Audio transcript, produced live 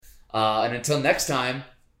And until next time,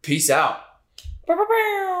 peace out. I'm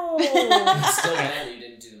still mad that you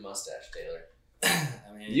didn't do the mustache, Taylor.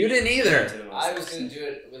 I mean, You didn't either. I was going to do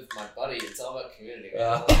it with my buddy. It's all about community.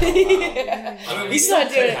 I mean, we He's still not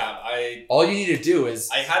could doing it. have. All you need to do is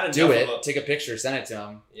I had enough do it, of a, take a picture, send it to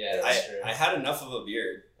him. Yeah, that's true. I had enough of a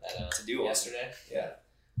beard I know. to do one. Yesterday? Yeah.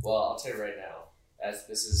 Well, I'll tell you right now, as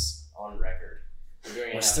this is on record, we're doing a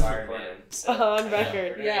We're half still Ironman. recording. So, On we're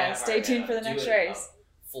record. doing a Yeah, half stay tuned Ironman. for the I'm next doing race.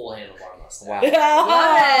 a full handlebar mustache. Wow.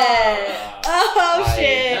 What? Oh,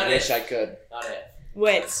 shit. I wish I could. Not it.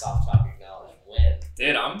 Wait. Soft topic knowledge. When?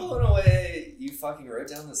 Dude, I'm blown away. You fucking wrote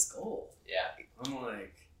down this goal. Yeah. I'm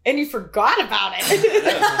like, And you forgot about it. I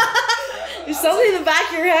There's was something in like- the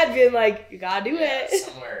back of your head being like, you gotta do yeah, it.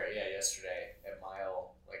 Somewhere, yesterday at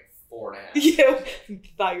mile 4.5. You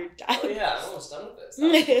thought you were Oh dying. yeah, I'm almost done with this.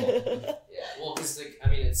 That was cool. Yeah, well,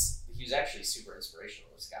 because he was actually super inspirational.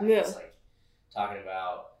 This guy, Yeah. he's like talking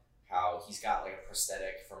about how he's got like a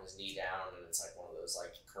prosthetic from his knee down, and it's like one of those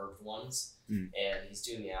like curved ones, and he's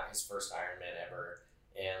doing his first Ironman ever,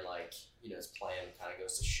 and like his plan kind of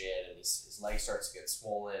goes to shit, and his leg starts to get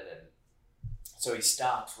swollen, and so he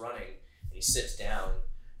stops running and he sits down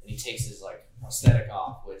and he takes his like prosthetic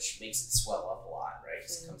off, which makes it swell up a lot, right?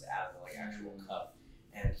 Because it comes out of the like actual cup,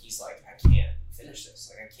 and he's like, I can't finish this.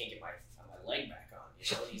 Like I can't get my leg back on.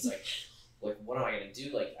 And he's like, what am I gonna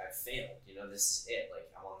do? Like I've failed. This is it. Like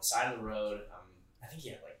I'm on the side of the road. I think he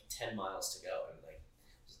had like 10 miles to go, and like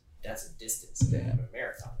that's a distance of a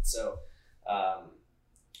marathon. So,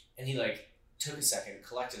 and he like took a second,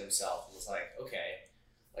 collected himself, and was like, okay,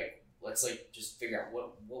 like let's like just figure out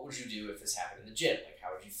what would you do if this happened in the gym? Like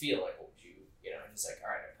how would you feel? Like what would you And he's like, all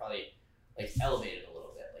right, I'd probably like elevate it a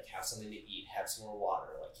little bit, like have something to eat, have some more water.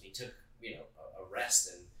 Like he took a rest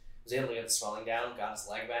and was able to get the swelling down, got his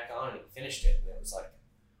leg back on, and he finished it. And it was like,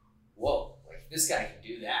 whoa, like this guy can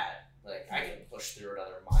do that. Like I can push through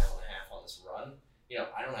another 1.5 miles on this run.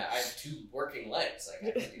 I have 2 working legs.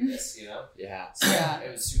 Like I can do this. Yeah. So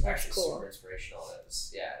it was super, That's actually cool. super inspirational. And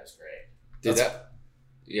it was great. Dude,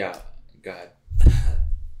 yeah. Go ahead.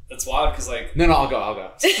 that's wild because like No, I'll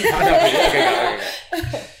go. Okay,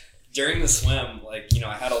 go. during the swim, like,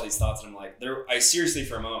 I had all these thoughts, and I'm like, I seriously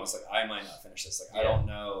for a moment was like, I might not finish this. Like, I don't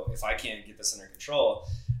know if I can't get this under control.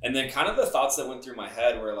 And then kind of the thoughts that went through my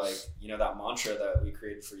head were like, that mantra that we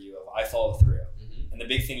created for you of I follow through. Mm-hmm. And the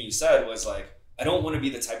big thing you said was like, I don't want to be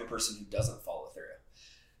the type of person who doesn't follow through.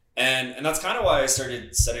 And that's kind of why I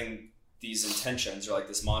started setting these intentions or like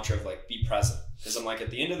this mantra of like, be present. Because I'm like, at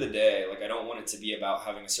the end of the day, like, I don't want it to be about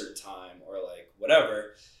having a certain time or like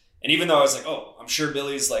whatever. And even though I was like, oh, I'm sure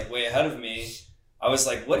Billy's like way ahead of me, I was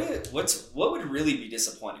like, what would really be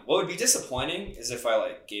disappointing? What would be disappointing is if I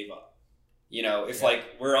like gave up. If like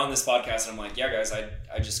we're on this podcast and I'm like, yeah, guys,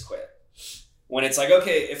 I just quit. When it's like,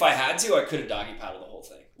 okay, if I had to, I could have doggy paddled the whole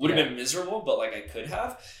thing. Would have been miserable, but like I could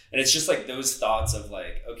have. And it's just like those thoughts of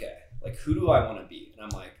like, okay, like who do I want to be? And I'm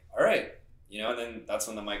like, all right, and then that's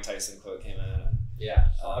when the Mike Tyson quote came in. And, Yeah,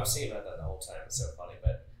 I was thinking about that the whole time. It's so funny,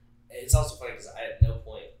 but it's also funny because at no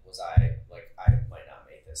point was I like, I might not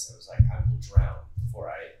make this. I was like, I will drown before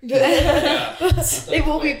I. They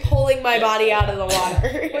will be pulling my body out of the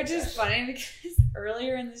water. Which is funny because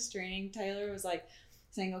earlier in this training, Tyler was like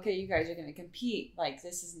saying, okay, you guys are going to compete. Like,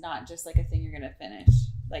 this is not just like a thing you're going to finish.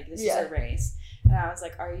 Like, this is a race. And I was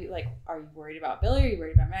like, are you worried about Billy? Are you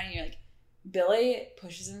worried about Matt? And you're like, Billy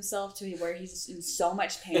pushes himself to where he's in so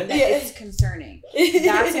much pain that it's concerning.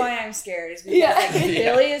 That's why I'm scared, is because like,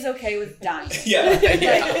 Billy is okay with dying. Yeah.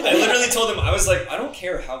 I literally told him, I was like, I don't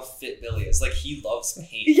care how fit Billy is. Like, he loves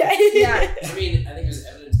pain. Yeah. I mean, I think it was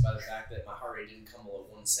evidenced by the fact that my heart rate didn't come below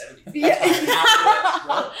 170. Yeah.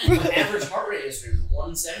 My average heart rate yesterday was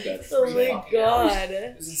 170 for 3 Oh my fucking hours. god.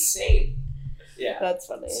 It was insane. Yeah. That's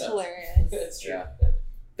funny. It's So- hilarious. That's true.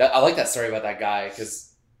 Yeah. I like that story about that guy because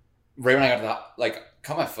right when I got to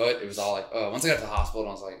cut my foot, it was all like, oh, once I got to the hospital, and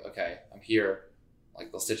I was like, okay, I'm here. Like,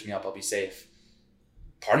 they'll stitch me up. I'll be safe.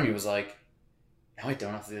 Part of me was like, now I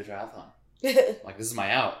don't have to do a triathlon. Like, this is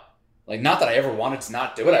my out. Like, not that I ever wanted to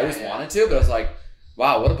not do it. I always wanted to, but I was like,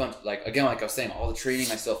 wow, what a bunch, like, again, like I was saying, all the training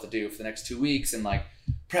I still have to do for the next 2 weeks and like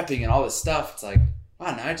prepping and all this stuff. It's like,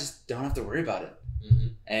 wow, now I just don't have to worry about it. Mm-hmm.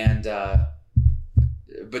 And,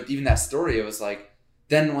 but even that story, it was like,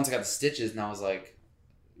 then once I got the stitches and I was like,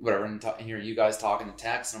 whatever, and hear you guys talking the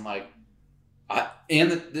text, and I'm like,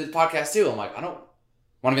 and the podcast too. I'm like, I don't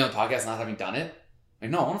want to be on the podcast not having done it. Like,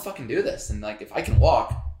 no, I want to fucking do this. And like, if I can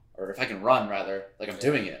walk, or if I can run rather, like I'm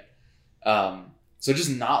doing it. So just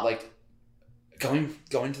not like going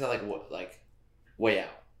to that like way out.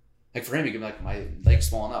 Like for him, he could be like, my leg's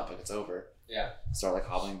swollen up, like it's over. Yeah. Start like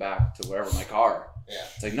hobbling back to wherever, my car. Yeah.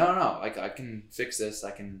 It's like, no, I can fix this.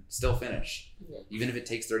 I can still finish. Yeah. Even if it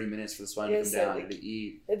takes 30 minutes for the spine to Yes, come down like- and to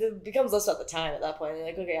eat. It becomes less about the time at that point.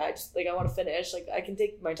 Like, okay, I want to finish. Like, I can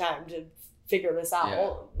take my time to figure this out.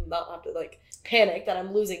 Yeah. Not have to like panic that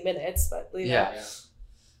I'm losing minutes. But you know. Yeah.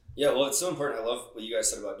 Yeah, well, it's so important. I love what you guys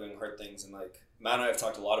said about doing hard things, and like Matt and I have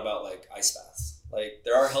talked a lot about like ice baths. Like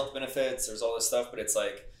there are health benefits, there's all this stuff, but it's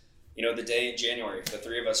like, you know, the day in January, the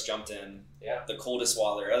three of us jumped in, the coldest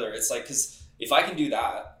water ever. It's like, because if I can do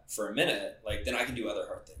that for a minute, like then I can do other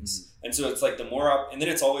hard things. And so it's like the more up, and then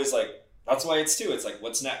it's always like, that's why it's too. It's like,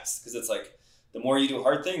 what's next? Because it's like the more you do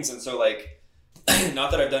hard things, and so like,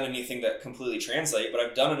 not that I've done anything that completely translate, but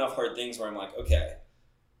I've done enough hard things where I'm like, okay,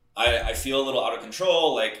 I feel a little out of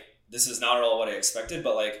control. Like this is not at all what I expected,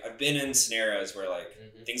 but like I've been in scenarios where like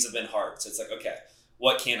things have been hard. So it's like, okay,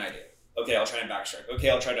 what can I do? Okay, I'll try and backstroke. Okay,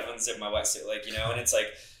 I'll try to unzip my wetsuit. Like, you know, and it's like,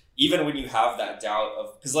 even when you have that doubt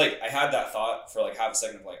of, because like I had that thought for like half a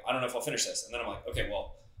second of like, I don't know if I'll finish this. And then I'm like, okay,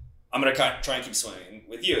 well, I'm going to try and keep swimming. And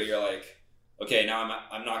with you, you're like, okay, now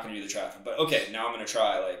I'm not going to do the triathlon, but okay, now I'm going to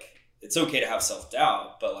try. Like, it's okay to have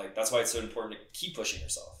self-doubt, but like, that's why it's so important to keep pushing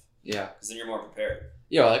yourself. Yeah. Because then you're more prepared.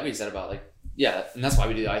 Yeah, like what you said about like, yeah, and that's why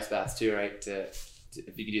we do the ice baths too, right? To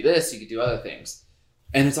if you could do this, you could do other things.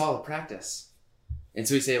 And it's all a practice. And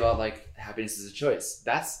so we say about like happiness is a choice.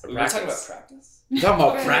 That's a We're practice. talking about practice? We're talking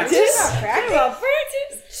about practice?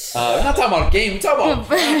 Practice. We're not talking about a game, we're talking about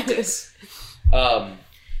practice. But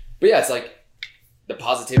yeah, it's like the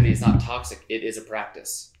positivity is not toxic, it is a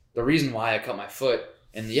practice. The reason why I cut my foot,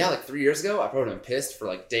 and yeah, like 3 years ago, I probably been pissed for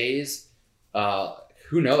like days.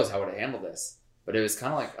 Who knows how I would have handled this? But it was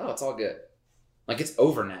kind of like, oh, it's all good. Like it's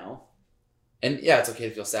over now. And yeah, it's okay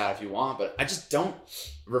to feel sad if you want, but I just don't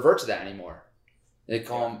revert to that anymore. They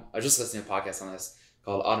call them, I was just listening to a podcast on this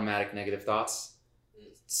called Automatic Negative Thoughts.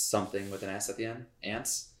 Something with an S at the end,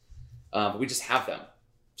 ants. But we just have them.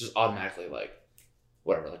 Just automatically like,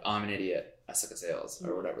 whatever, like I'm an idiot, I suck at sales,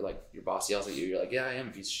 or whatever. Like your boss yells at you, you're like, yeah, I am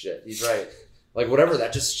a piece of shit. He's right. Like whatever,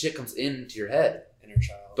 that just shit comes into your head. Inner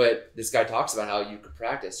child. But this guy talks about how you could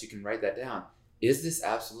practice, you can write that down. Is this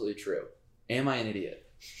absolutely true? Am I an idiot?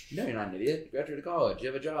 No, you're not an idiot. You graduated college, you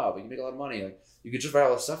have a job, you can make a lot of money. Like you could just write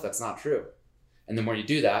all this stuff that's not true. And the more you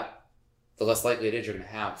do that, the less likely it is you're gonna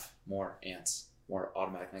have more ants, more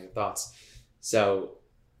automatic negative thoughts. So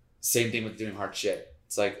same thing with doing hard shit.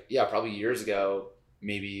 It's like, yeah, probably years ago,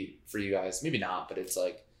 maybe for you guys, maybe not, but it's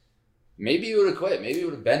like, maybe you would have quit. Maybe it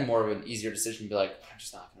would have been more of an easier decision to be like, I'm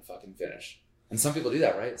just not gonna fucking finish. And some people do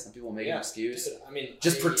that, right? Some people make an excuse. Dude, I mean,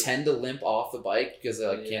 Just pretend to limp off the bike because they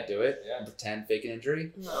like can't do it. Yeah. And pretend fake an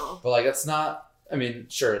injury. No. But like that's not, I mean,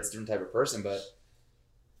 sure, it's a different type of person, but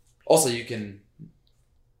also you can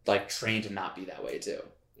like train to not be that way too.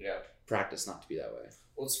 Yeah. Practice not to be that way.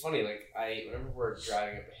 Well, it's funny. Like whenever we're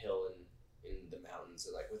driving up a hill in the mountains,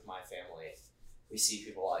 or like with my family, we see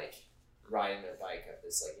people like riding their bike up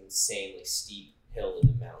this like insanely steep hill in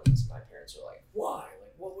the mountains. My parents are like, "Why?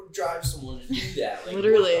 Like, what would drive someone to do that? Like,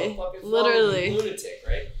 Literally. what the fuck is Literally. wrong with you, lunatic,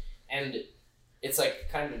 right?" And it's like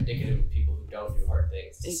kind of indicative of people who don't do hard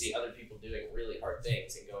things to see other people doing really hard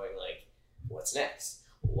things and going like, "What's next?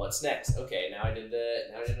 What's next? Okay, now I did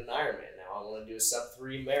an Ironman. Now I want to do a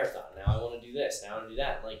sub-3 marathon. Now I want to do this. Now I want to do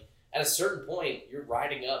that." Like at a certain point, you're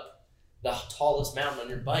riding up the tallest mountain on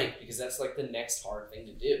your bike because that's like the next hard thing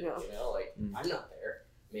to do. Yeah. You know, like I'm not there,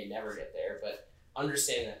 may never get there, but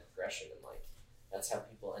understanding that progression and like that's how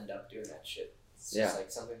people end up doing that shit. It's just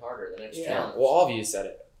like something harder, the next challenge. Well, all of you said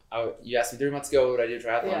it. You asked me 3 months ago, would I do a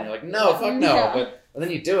triathlon? Yeah. And you're like, no, fuck no. Yeah. But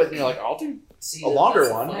then you do it, and you're like, I'll do. See, a longer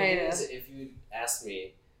that's the one. funny thing Yeah. is if you asked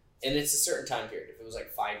me, and it's a certain time period. If it was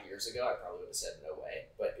like 5 years ago, I probably would have said no way.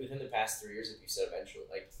 But within the past 3 years, if you said eventually,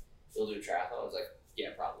 like, you'll do a triathlon, I was like, yeah,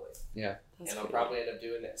 probably. That's and I'll pretty probably end up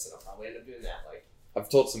doing this, and I'll probably end up doing that. Like, I've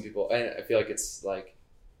told some people, and I feel like it's like,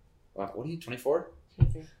 wow, what are you, 24?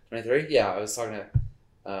 good. 23? Yeah, I was talking to,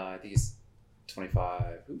 I think he's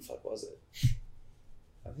 25. Who the fuck was it?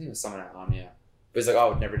 I think it was someone at Omnia. But he's like, oh, I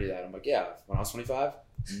would never do that. I'm like, yeah, when I was 25,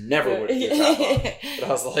 never would do a triathlon. But I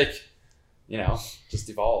was like, you know, just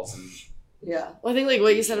evolves. And Yeah. Well, I think like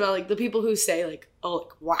what you said about like the people who say like, oh,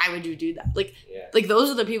 like, why would you do that? Like, yeah. like those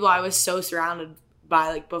are the people I was so surrounded by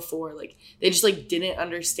like before. Like they just like didn't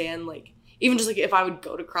understand like even just like if I would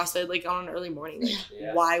go to CrossFit like on an early morning, like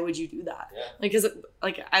Yeah. why would you do that? Yeah. Like, cause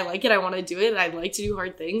like I like it, I want to do it, and I like to do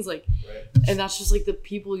hard things, like, Right. and that's just like the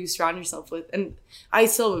people you surround yourself with. And I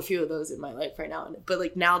still have a few of those in my life right now. But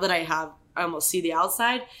like now that I almost see the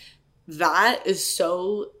outside, that is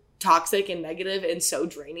so toxic and negative and so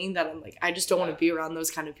draining that I'm like, I just don't want to be around those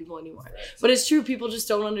kind of people anymore. Right. But it's true, people just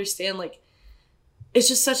don't understand, like, it's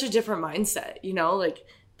just such a different mindset, you know? Like,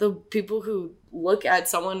 the people who look at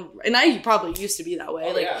someone, and I probably used to be that way.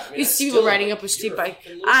 Oh, like, yeah. I mean, you I see still, people riding like, up a street you're bike.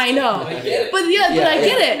 fucking loser. I know. I get it. But I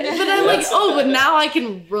get it. But I'm like, That's- but now I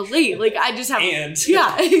can relate. Like, I just have. And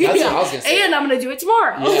Yeah. That's what I was gonna say. And I'm going to do it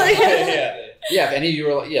tomorrow. Yeah. Like, Yeah, if any of you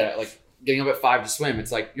were like getting up at 5 to swim,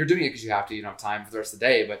 it's like you're doing it because you have to. You don't have time for the rest of the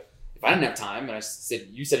day. But if I didn't have time and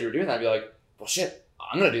you said you were doing that, I'd be like, well, shit,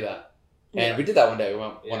 I'm gonna do that. And Yeah. we did that one day. We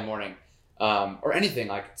went Yeah. one morning, or anything.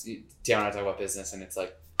 Like Taylor and I talk about business, and it's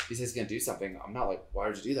like he says he's gonna do something. I'm not like, why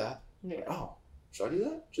would you do that? Yeah. Like, oh, should I do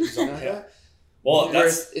that? Should I do something like Yeah. that? well,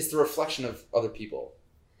 Whereas it's the reflection of other people,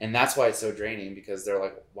 and that's why it's so draining because they're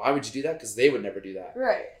like, why would you do that? Because they would never do that.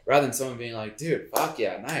 Right. Rather than someone being like, dude, fuck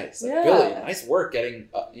yeah, nice. Like, Yeah. Billy, nice work getting,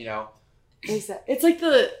 It's like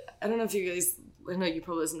I don't know if you guys, I know you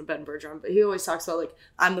probably listen to Ben Bergeron, but he always talks about like,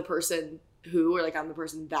 I'm the person who, or like, I'm the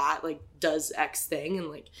person that like does X thing. And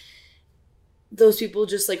like, those people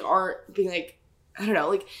just like aren't being like, I don't know,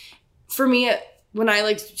 like for me, when I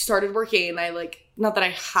like started working and I like, not that I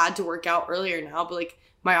had to work out earlier now, but like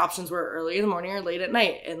my options were early in the morning or late at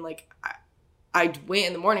night. And like, I went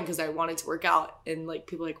in the morning because I wanted to work out. And like,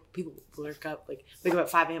 people work up, like wake up at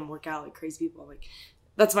 5 a.m. work out like crazy people. I'm like,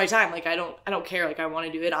 that's my time. Like, I don't care. Like, I want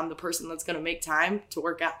to do it. I'm the person that's going to make time to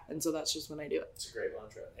work out. And so that's just when I do it. It's a great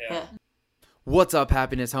mantra. Yeah. What's up,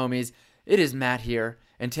 happiness homies? It is Matt here,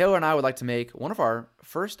 and Taylor and I would like to make one of our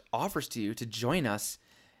first offers to you to join us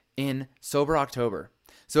in Sober October.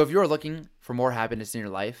 So if you're looking for more happiness in your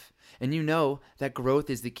life, and you know that growth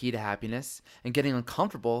is the key to happiness, and getting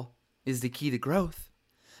uncomfortable is the key to growth,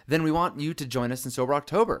 then we want you to join us in Sober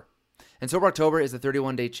October. And Sober October is a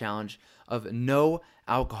 31-day challenge of no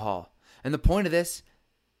alcohol. And the point of this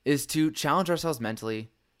is to challenge ourselves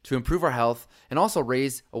mentally, to improve our health, and also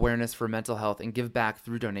raise awareness for mental health and give back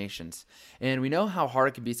through donations. And we know how hard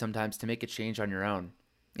it can be sometimes to make a change on your own.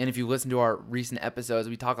 And if you listen to our recent episodes,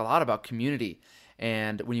 we talk a lot about community.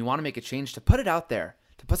 And when you want to make a change, to put it out there,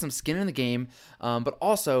 to put some skin in the game, but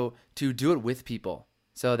also to do it with people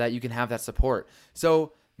so that you can have that support.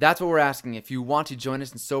 So that's what we're asking. If you want to join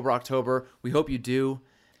us in Sober October, we hope you do.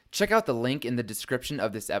 Check out the link in the description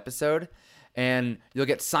of this episode, and you'll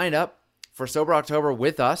get signed up for Sober October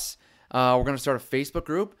with us. We're going to start a Facebook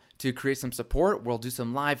group to create some support. We'll do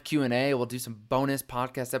some live Q&A. We'll do some bonus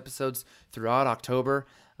podcast episodes throughout October,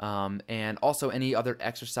 and also any other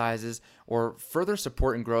exercises or further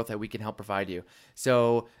support and growth that we can help provide you.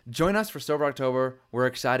 So join us for Sober October. We're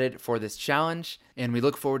excited for this challenge, and we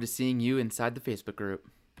look forward to seeing you inside the Facebook group.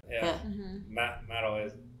 Yeah. Matt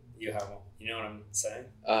always, you have one. You know what I'm saying?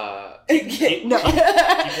 No.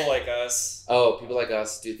 People like us. oh, people like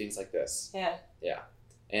us do things like this. Yeah.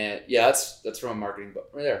 And yeah, that's from a marketing book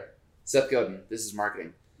right there. Seth Godin, this is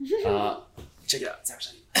marketing. Check it out. It's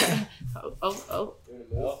actually Oh. Doing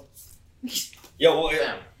a move. Yeah, well,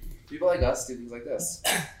 Damn. People like us do things like this.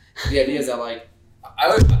 The idea is that like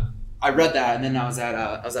I read that, and then I was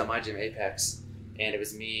at my gym, Apex, and it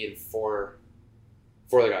was me and four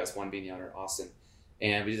other guys, one being the owner, Austin,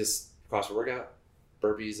 and we did this CrossFit workout,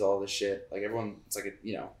 burpees, all this shit. Like everyone, it's like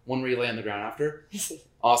one where you lay on the ground after.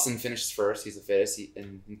 Austin finishes first. He's the fittest.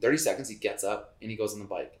 In 30 seconds, he gets up and he goes on the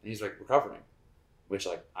bike and he's like recovering, which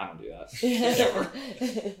like I don't do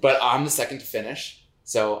that. But I'm the second to finish.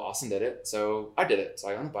 So Austin did it. So I did it. So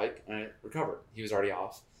I got on the bike and I recovered. He was already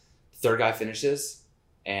off. The third guy finishes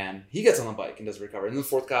and he gets on the bike and doesn't recover. And the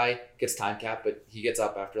fourth guy gets time capped, but he gets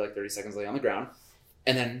up after like 30 seconds laying on the ground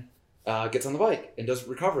and then gets on the bike and does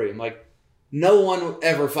recovery. I'm like, no one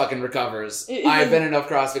ever fucking recovers. I've been in enough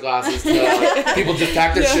CrossFit classes to know like, people just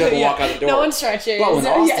pack their shit up and walk out the door. No one stretches. But when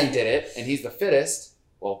Austin did it and he's the fittest,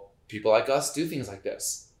 well, people like us do things like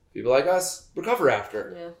this. People like us recover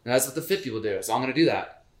after. Yeah. And that's what the fit people do. So I'm going to do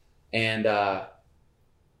that. And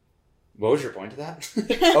what was your point to that?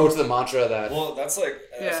 Oh, to the mantra that... well, that's like,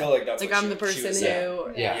 I Yeah. feel like that's Like, what I'm the she person was who...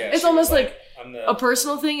 saying. Yeah. It's she almost was like I'm a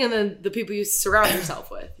personal thing, and then the people you surround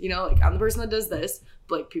yourself with. You know, like, I'm the person that does this,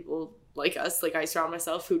 but like people like us, like I surround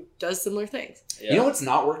myself who does similar things. yeah. You know what's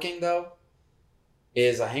not working, though?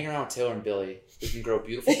 Is I hang around with Taylor and Billy. We can grow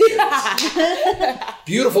beautiful beards.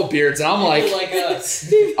 Beautiful beards. And I'm People like... like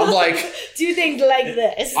us. I'm like... Do things like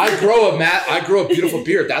this. I grow a beautiful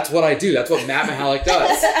beard. That's what I do. That's what Matt Mahalik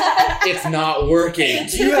does. It's not working.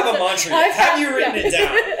 Do you have a mantra? Have you written it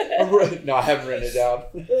down? No, I haven't written it down.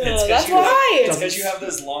 That's why. It's because you have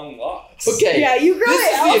those long locks. Okay. Yeah, you grow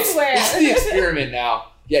it elsewhere. This is the experiment now.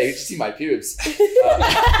 Yeah, you can see my pubes.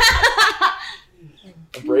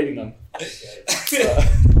 I'm braiding them.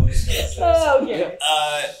 Oh, okay.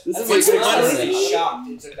 This That's is like like an honestly experiment. shocked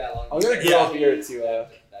it took that long. I'm gonna grow Yeah. a beard to.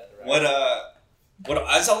 What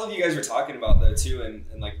as all of you guys were talking about though too, and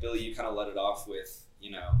like Billy, you kind of let it off with,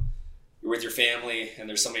 you're with your family and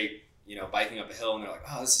there's somebody, you know, biking up a hill and they're like,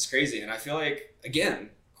 oh, this is crazy. And I feel like, again,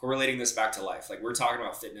 correlating this back to life, like we're talking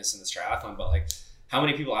about fitness in this triathlon, but like how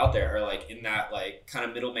many people out there are like in that like kind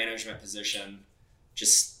of middle management position,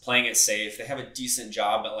 just playing it safe. They have a decent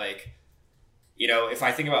job, but like, you know, if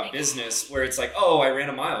I think about business where it's like, oh, I ran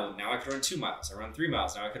a mile, now I could run 2 miles. I run 3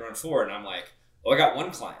 miles, now I could run 4. And I'm like, oh, I got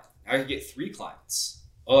 1 client. Now I could get 3 clients.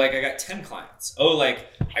 Oh, like I got 10 clients. Oh, like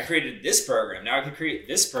I created this program. Now I could create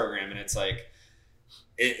this program. And it's like,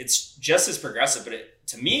 it's just as progressive. But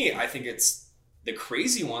to me, I think it's the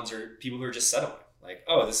crazy ones are people who are just settling. Like,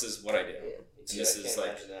 oh, this is what I do. Yeah, and this is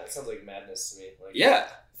like, that. It sounds like madness to me. Like, yeah.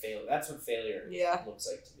 That's what failure looks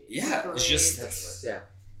like to me. Yeah. It's just,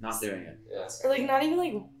 not doing it. Yeah. Or like not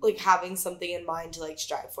even like having something in mind to like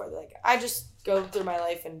strive for. Like I just go through my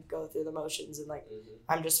life and go through the motions and like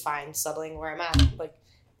I'm just fine settling where I'm at. Like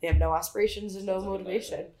they have no aspirations and no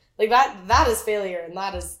motivation. Like that is failure, and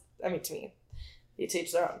that is, I mean, to me, you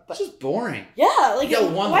teach their own. But It's just boring. yeah, like You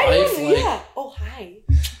got one why life, do you, like- yeah. Oh hi.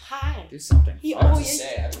 Do something. He I have to always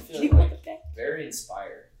say, I've been he feeling like okay. very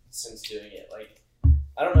inspired since doing it. Like,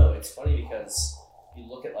 I don't know, it's funny because you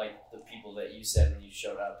look at like the people that you said when you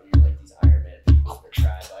showed up, and you're like these Ironman people with their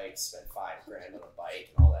trad bikes, spent $5,000 on a bike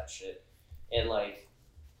and all that shit. And like,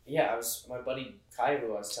 yeah, my buddy Kai,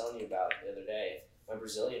 who I was telling you about the other day, my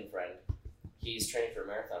Brazilian friend, he's training for a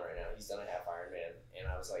marathon right now. He's done a half Ironman,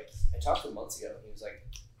 and I was like, I talked to him months ago. He was like,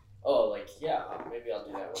 oh, like, yeah, maybe I'll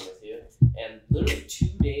do that one with you. And literally 2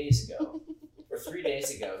 days ago, or 3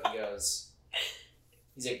 days ago,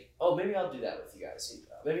 he's like, oh, maybe I'll do that with you guys.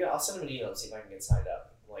 Maybe I'll send him an email and see if I can get signed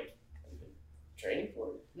up. I'm like, have you been training for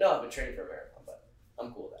it? No, I've been training for a marathon, but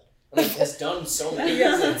I'm cool with that. And like, has done so many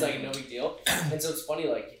years, and it's like no big deal. And so it's funny,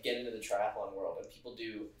 like, you get into the triathlon world, and people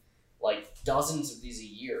do like dozens of these a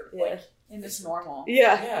year. Yeah. Like, And it's normal.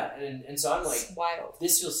 Yeah. and so I'm like, It's wild.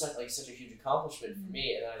 this feels like such a huge accomplishment for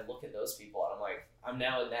me. And then I look at those people, and I'm like, I'm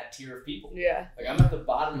now in that tier of people. Yeah. Like, I'm at the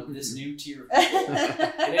bottom of this new tier of people. And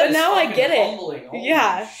But it is now I fucking get it. humbling. Holy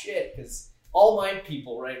Yeah. shit, because all my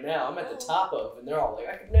people right now, I'm at the top of, and they're all like,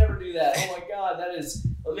 I could never do that. Oh my god, that is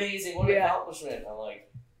amazing. What an Yeah. accomplishment. I'm like,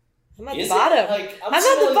 I'm at is the bottom. it? Like, I'm at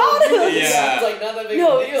still the in bottom. middle. It Yeah. sounds like not that big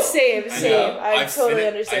No, of a deal. same. I totally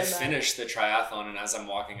understand I that. finished the triathlon, and as I'm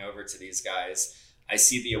walking over to these guys, I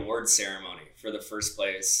see the award ceremony for the first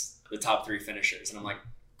place, the top 3 finishers, and I'm like,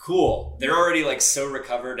 cool. They're already like so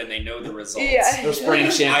recovered, and they know the results. Yeah. They're spraying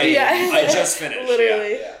champagne. I just finished.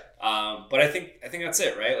 Literally. Yeah. But I think that's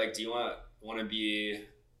it, right? Like, do you want to be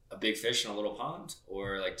a big fish in a little pond,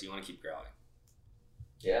 or like, do you want to keep growing?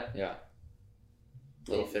 Yeah. Yeah.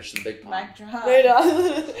 Little fish in the big pond. Mic drop. Right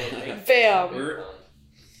on. Bam. We're-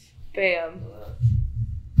 Bam.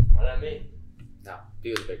 Why not me? No, he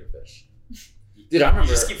was a bigger fish. Dude, I remember.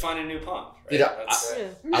 You just keep finding a new pond, right? Dude, That's-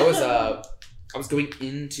 Yeah. I was going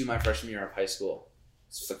into my freshman year of high school.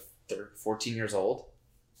 So I was like 14 years old,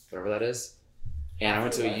 whatever that is. And I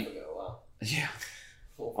went to Wow. yeah.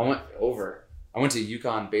 I went to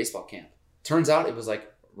Yukon baseball camp. Turns out it was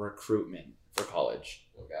like recruitment for college.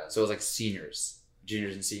 Oh god. So it was like seniors,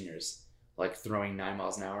 juniors and seniors, like throwing 9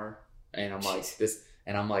 miles an hour. And I'm like this,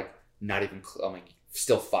 and I'm like not even. I'm like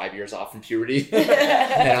still 5 years off from puberty,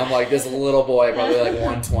 and I'm like this little boy, probably like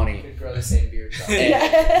 120. Could grow the same beard. Top.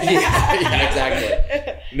 Yeah,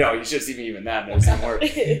 exactly. No, you should see me even that. No, it doesn't work.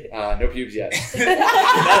 No pubes yet. That's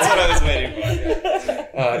what I was waiting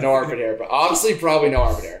for. No armpit hair, but honestly, probably no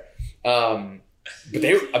armpit hair. But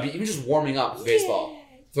I mean, even just warming up with baseball,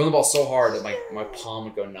 throwing the ball so hard that my palm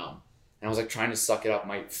would go numb, and I was like trying to suck it up.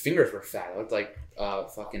 My fingers were fat. I looked like a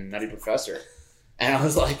fucking Nutty Professor, and I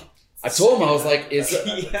was like, I told him, I was like,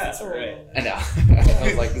 Yeah, right. I know. I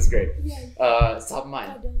was like, this is great. It's top of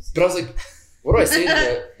mind. But I was like, what do I say to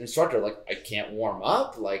the instructor? Like, I can't warm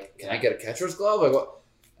up? Like, can I get a catcher's glove? Like, what?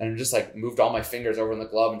 And just like moved all my fingers over in the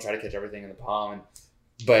glove and tried to catch everything in the palm.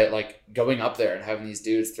 But like going up there and having these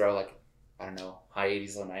dudes throw like, I don't know, high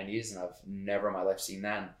 80s, low 90s. And I've never in my life seen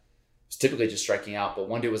that. And it's typically just striking out. But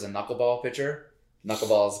one dude was a knuckleball pitcher.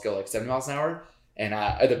 Knuckleballs go like 70 miles an hour. And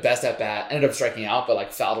I had the best at bat, ended up striking out, but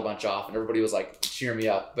like fouled a bunch off, and everybody was like cheering me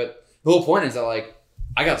up. But the whole point is that like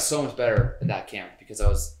I got so much better at that camp because I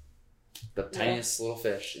was the tiniest little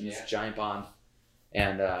fish in this giant pond,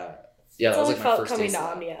 and that was like my first coming taste to of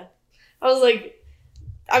that. Omnia. I was like,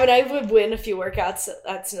 I mean, I would win a few workouts.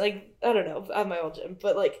 That's like, I don't know, at my old gym,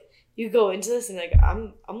 but like you go into this and like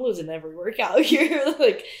I'm losing every workout here,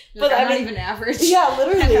 like. But I'm I not mean, even average. yeah, That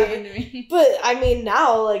literally. happened to me. But I mean,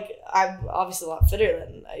 now like I'm obviously a lot fitter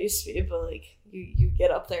than I used to be. But like you get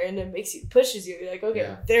up there and it pushes you. You're like, okay,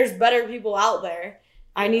 Yeah. there's better people out there,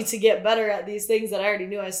 I need to get better at these things that I already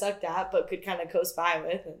knew I sucked at, but could kind of coast by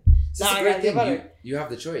with. And So now it's a I great gotta get thing. better. You have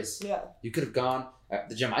the choice. Yeah. You could have gone at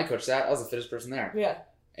the gym I coached at. I was the fittest person there, Yeah.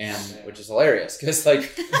 and which is hilarious because like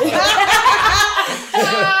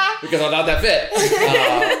because I'm not that fit.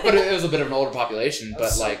 But it was a bit of an older population. But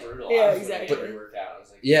so like, brutal. Yeah, I was gonna exactly. get every workout. I was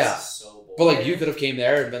like, Yeah. this is so boring. but like you could have came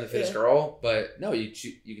there and been the fittest Yeah. girl. But no, you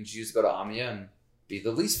can choose to go to Omnia and be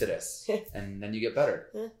the least fittest, and then you get better.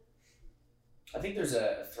 I think there's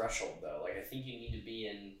a threshold though. Like I think you need to be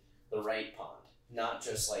in the right pond, not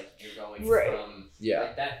just like you're going Right. from Yeah.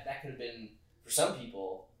 like that could have been for some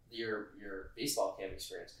people your baseball camp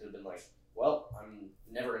experience could have been like, well, I'm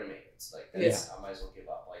never gonna make it. It's like that's, I might as well give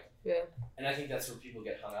up. Like Yeah. And I think that's where people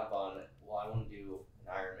get hung up on. Well, I want to do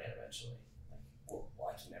an Ironman eventually. Like, well,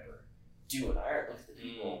 I can never do an Iron. Look at the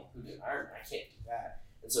people who do an Ironman. I can't do that.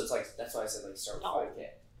 And so it's like that's why I said like start with 5K.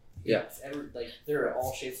 Yeah. Like they're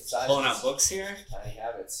all shapes and sizes. Pulling out books here. Tiny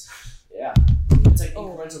habits. Yeah. It's like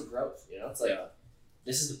incremental growth, you know? It's like,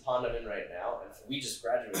 this is the pond I'm in right now, and if we just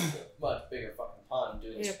graduated to a much bigger fucking pond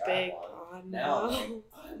doing this Yeah, big triathlon, pond. now I'm like,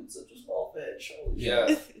 I'm such a small fish. Holy Yeah.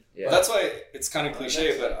 shit. Yeah. Well, that's why it's kind of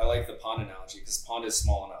cliche, but I like the pond analogy because pond is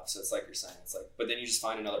small enough. So it's like you're saying, it's like, but then you just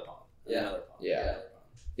find another pond, and Yeah. another pond, Yeah. and another pond.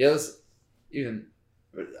 Yeah, it was even.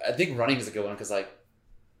 I think running is a good one because like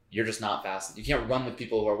you're just not fast. You can't run with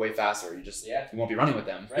people who are way faster. You just you won't be running with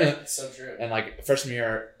them. Right, it's so true. And like freshman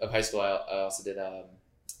year of high school, I also did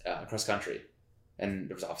cross country, and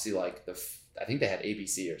there was obviously like I think they had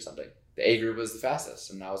ABC or something. The A group was the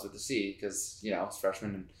fastest, and I was with the C because it's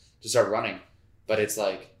freshman and just started running. But it's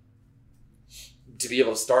like to be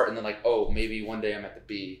able to start and then like maybe one day I'm at the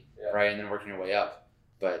B, right, and then working your way up.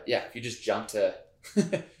 But yeah, if you just jump to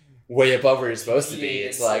way above where you're supposed to be,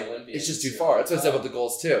 it's like it's just too far. That's what I said about the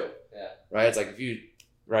goals too. Yeah. Right. It's like if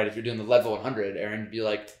you're doing the level 100, Aaron, you'd be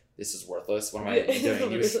like, this is worthless. What am I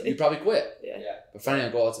doing? You'd probably quit. Yeah. But finding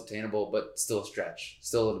a goal that's obtainable, but still a stretch,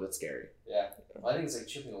 still a little bit scary. Yeah. Well, I think it's like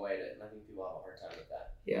chipping away at it, and I think people have a hard time with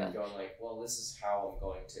that. Yeah. Going like, well, this is how I'm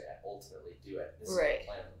going to ultimately do it. This is Right. what the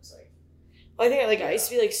plan looks like. Well, I think I used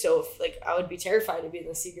to be like so I would be terrified to be in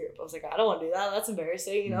the C group. I was like, I don't want to do that. That's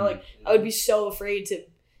embarrassing. Like I would be so afraid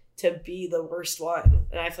to be the worst one,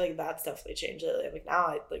 and I feel like that's definitely changed lately. Like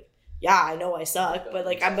now I know I suck, but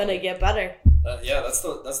like I'm gonna get better. That's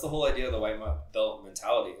the whole idea of the white belt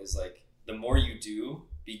mentality is like the more you do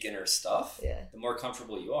beginner stuff, the more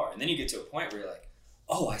comfortable you are, and then you get to a point where you're like,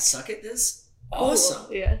 oh, I suck at this.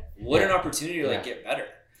 Awesome. Yeah. What an opportunity to like get better.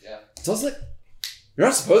 Yeah. It's also like you're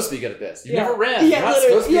not supposed to be good at this. You never ran. Yeah, you're not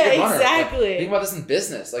supposed to be a good runner. exactly. Like, think about this in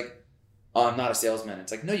business. Like, oh, I'm not a salesman.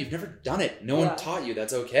 It's like, no, you've never done it. No one taught you.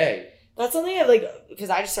 That's okay. That's something I like because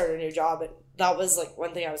I just started a new job, and that was like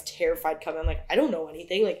one thing I was terrified coming. Like I don't know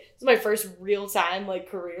anything. Like this is my first real time like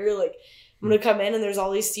career. Like I'm gonna come in and there's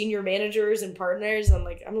all these senior managers and partners, and I'm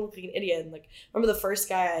like I'm gonna look like an idiot. And like remember the first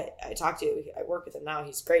guy I talked to, I work with him now.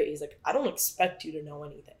 He's great. He's like, I don't expect you to know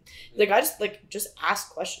anything. Like I just ask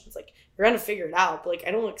questions. Like you're gonna figure it out, but like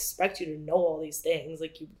I don't expect you to know all these things.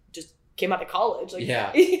 Like you just came out of college. Like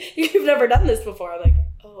you've never done this before. I'm like,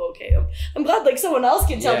 oh, okay. I'm glad like someone else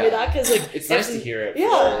can tell me that because like it's nice to hear it.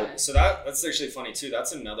 Yeah. So that's actually funny too.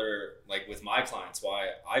 That's another like with my clients why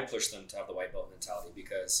I push them to have the white belt mentality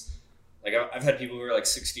because like I've had people who are like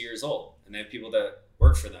 60 years old and they have people that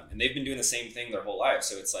work for them and they've been doing the same thing their whole life.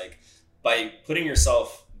 So it's like by putting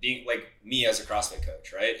yourself being like me as a CrossFit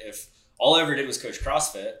coach, right? If all I ever did was coach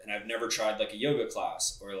CrossFit and I've never tried like a yoga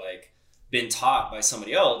class or like been taught by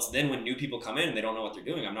somebody else, then when new people come in and they don't know what they're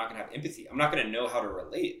doing, I'm not going to have empathy. I'm not going to know how to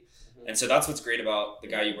relate. And so that's what's great about the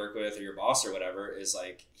guy you work with or your boss or whatever is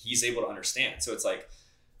like, he's able to understand. So it's like,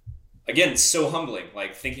 again, so humbling,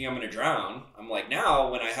 like thinking I'm going to drown. I'm like, now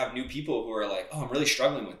when I have new people who are like, oh, I'm really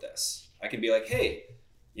struggling with this, I can be like, hey,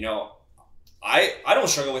 I don't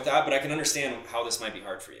struggle with that, but I can understand how this might be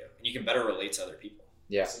hard for you. And you can better relate to other people.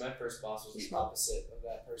 Yeah. So my first boss was the opposite of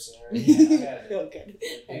that person. Okay.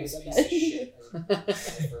 Biggest piece of shit. My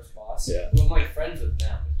first boss. Yeah. Who I'm like friends with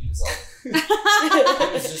now, but he was like,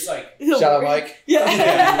 he was just like, Shout out, Mike.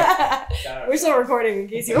 Yeah. shout out. We're still recording in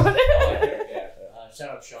case you want. Shout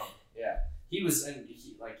out Sean. Yeah. He was, and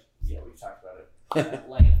he we've talked about it at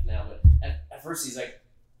length now, but at first he's like,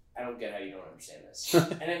 I don't get how you don't understand this.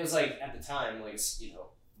 And it was like, at the time, like,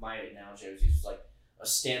 my analogy was he was like a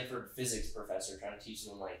Stanford physics professor trying to teach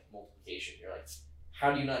someone like multiplication. You're like,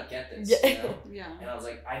 how do you not get this? Yeah. And I was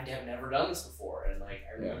like, I have never done this before. And like,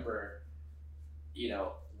 I remember,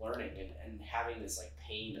 learning and having this like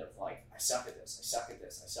pain of like, I suck at this,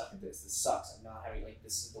 this sucks. I'm not having like,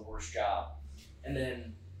 this is the worst job. And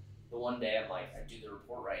then the one day I'm like, I do the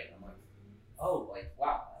report right. And I'm like, oh, like,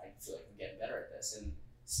 wow, I feel like I'm getting better at this.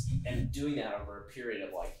 And doing that over a period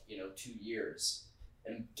of like, 2 years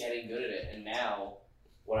and getting good at it. And now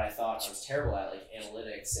what I thought I was terrible at, like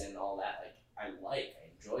analytics and all that, like I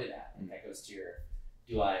enjoy that. And that goes to your,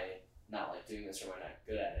 do I not like doing this or am I not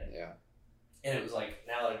good at it? Yeah. And it was like,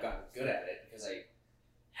 now that I've gotten good at it, because I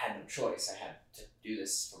had no choice, I had to do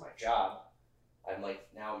this for my job, I'm like,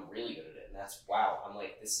 now I'm really good at it. And that's, wow, I'm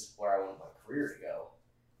like, this is where I want my career to go.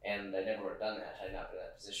 And I never would have done that had I not been in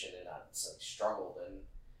that position and not like, struggled. And,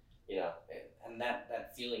 and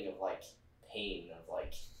that feeling of like pain, of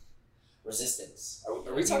like resistance.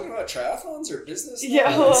 Are we talking about triathlons or business?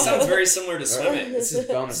 Yeah. It sounds very similar to swimming. This is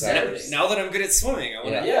bonus hours. Now that I'm good at swimming, I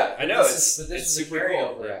want to. Yeah, I know. But It's this is a super cool.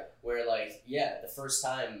 carryover Yeah. where like, the first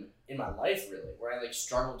time in my life really, where I like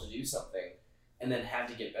struggled to do something and then had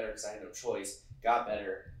to get better because I had no choice, got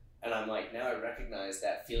better. And I'm like, now I recognize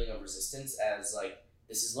that feeling of resistance as like,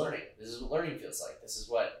 this is learning. This is what learning feels like. This is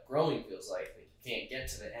what growing feels like. Like you can't get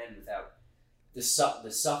to the end without the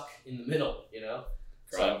suck in the middle,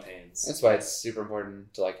 Growing pains. That's why it's super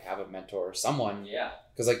important to like have a mentor or someone. Yeah.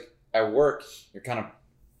 Because like at work, you're kind of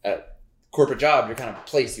at corporate job, you're kind of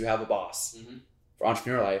placed. You have a boss. Mm-hmm. For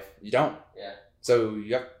entrepreneur life, you don't. Yeah. So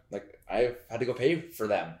you have I've had to go pay for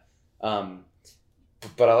them.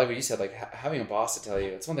 But I like what you said. Like having a boss to tell you.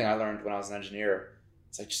 It's one thing I learned when I was an engineer.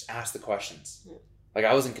 It's like just ask the questions. Yeah. Like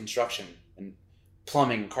I was in construction and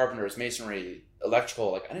plumbing, carpenters, masonry,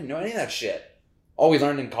 electrical. Like I didn't know any of that shit. All we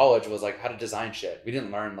learned in college was like how to design shit. We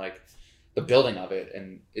didn't learn like the building of it,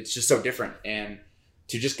 and it's just so different. And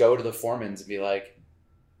to just go to the foremans and be like,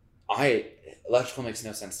 electrical makes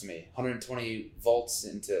no sense to me. 120 volts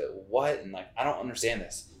into what? And like I don't understand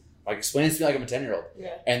this. Like explain it to me like I'm a 10-year-old.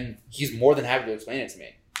 Yeah. And he's more than happy to explain it to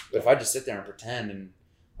me. But if I just sit there and pretend and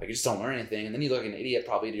like you just don't learn anything, and then you look like an idiot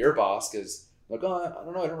probably to your boss because like, oh, I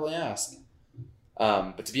don't know, I don't really ask.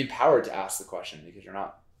 But to be empowered to ask the question because you're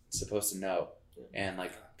not supposed to know. And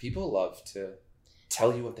like people love to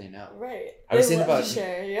tell you what they know. Right. I was They saying love about to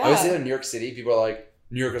share. Yeah. I was saying in New York City, people are like,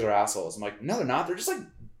 New Yorkers are assholes. I'm like, no, they're not. They're just like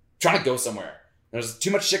trying to go somewhere. There's too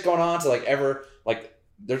much shit going on to like ever like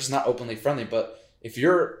they're just not openly friendly. But if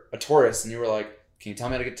you're a tourist and you were like, can you tell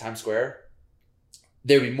me how to get to Times Square?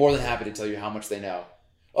 They would be more than happy to tell you how much they know.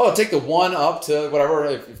 Oh, take the one up to whatever.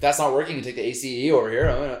 If that's not working, you take the ACE over here.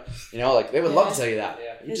 Like they would love to tell you that.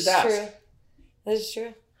 Yeah. You It's just ask. true. That's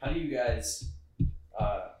true. How do you guys,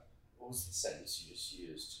 what was the sentence you just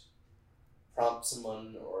used? Prompt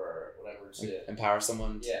someone or whatever to, Empower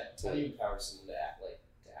someone. how do you empower someone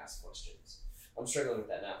to ask questions? I'm struggling with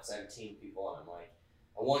that now because I have a team of people and I'm like,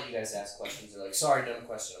 I want you guys to ask questions. They're like, sorry, dumb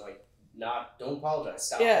question. I'm like, don't apologize.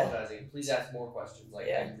 Stop apologizing. Please ask more questions. Like,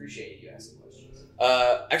 I appreciate you asking questions.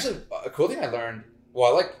 Actually, a cool thing I learned.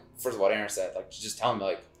 Well, I like first of all what Aaron said. Like, just tell me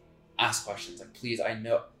like, ask questions. Like, please, I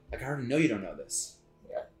know. Like, I already know you don't know this.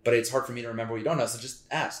 Yeah. But it's hard for me to remember what you don't know. So just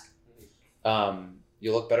ask.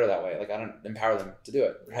 You'll look better that way. Like, I don't empower them to do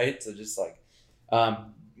it, right? So just like,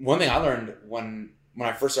 one thing I learned when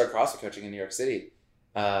I first started CrossFit coaching in New York City,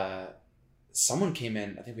 someone came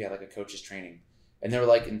in. I think we had like a coach's training, and they were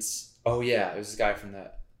like, it was this guy from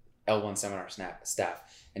the L1 seminar staff.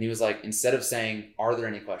 And he was like, instead of saying, are there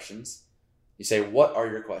any questions? You say, what are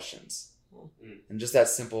your questions? Mm. And just that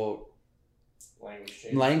simple Language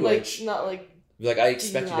change. language. Like, not like, Be like, I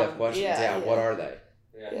expect you to have questions. yeah, What yeah. are they?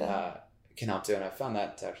 Yeah. Can help too. And I found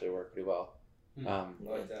that to actually work pretty well. I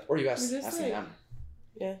like that. Or you ask, Or just asking like-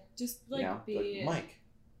 them. Just like be like, Mike,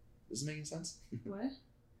 this is making sense? what?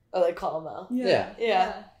 oh, like call them out. Yeah.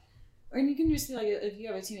 Yeah. Or you can just be like, if you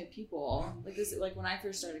have a team of people, like this, like when I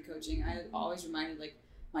first started coaching, I always reminded like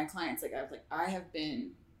my clients, like I have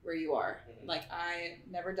been where you are. Mhm. Like I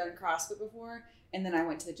never done CrossFit before, and then I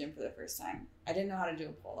went to the gym for the first time. I didn't know how to do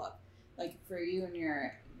a pull up. Like for you and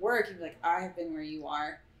your work, you'd be like, I have been where you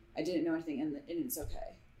are. I didn't know anything, and it's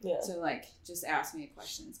okay. Yeah. So like, just ask me a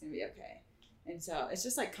question. It's gonna be okay. And so it's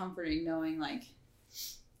just like comforting knowing like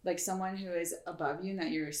someone who is above you and that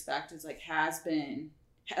you respect is like has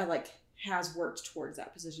worked towards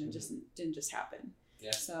that position. It just didn't just happen.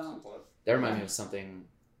 Yeah. So That reminded me of something.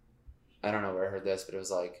 I don't know where I heard this, but it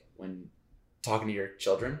was like when talking to your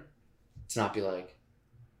children, to not be like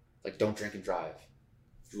don't drink and drive.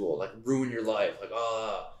 You will like ruin your life.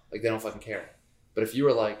 Like they don't fucking care. But if you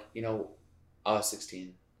were like, I was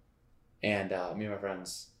 16 and me and my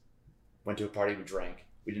friends went to a party, we drank.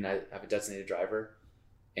 We didn't have a designated driver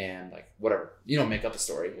and like whatever. You don't make up a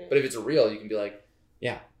story. Yeah. But if it's real, you can be like,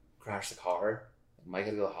 yeah, crashed the car. Mike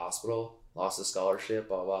had to go to the hospital, lost his scholarship,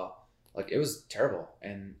 blah, blah, blah. Like it was terrible.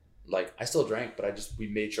 And like I still drank, but we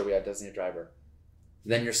made sure we had a designated driver.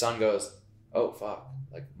 Then your son goes, oh fuck,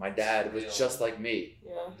 like my dad was just like me.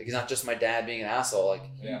 Yeah. Like he's not just my dad being an asshole. Like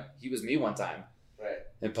Yeah. he was me one time. Right.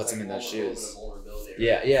 It puts him in those shoes. Vulnerability.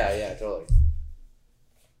 Yeah, totally.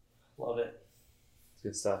 Love it. It's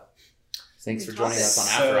good stuff. Thanks for Good joining us on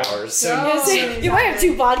topic. After Hours. So- You might have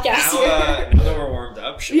 2 podcasts here. Now that we're warmed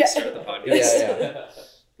up, should we start the podcast? Yeah.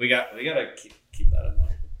 We gotta keep that in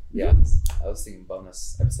there. Yeah, I was thinking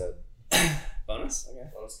bonus episode. Bonus? Okay.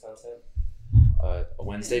 Bonus content. A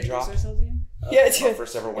Wednesday Introduce drop. ourselves again? Yeah, Our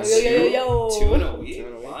first ever Yo, Wednesday. yo. 2 in a week? 2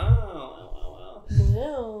 in a week. Wow.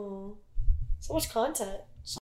 Wow. So much content.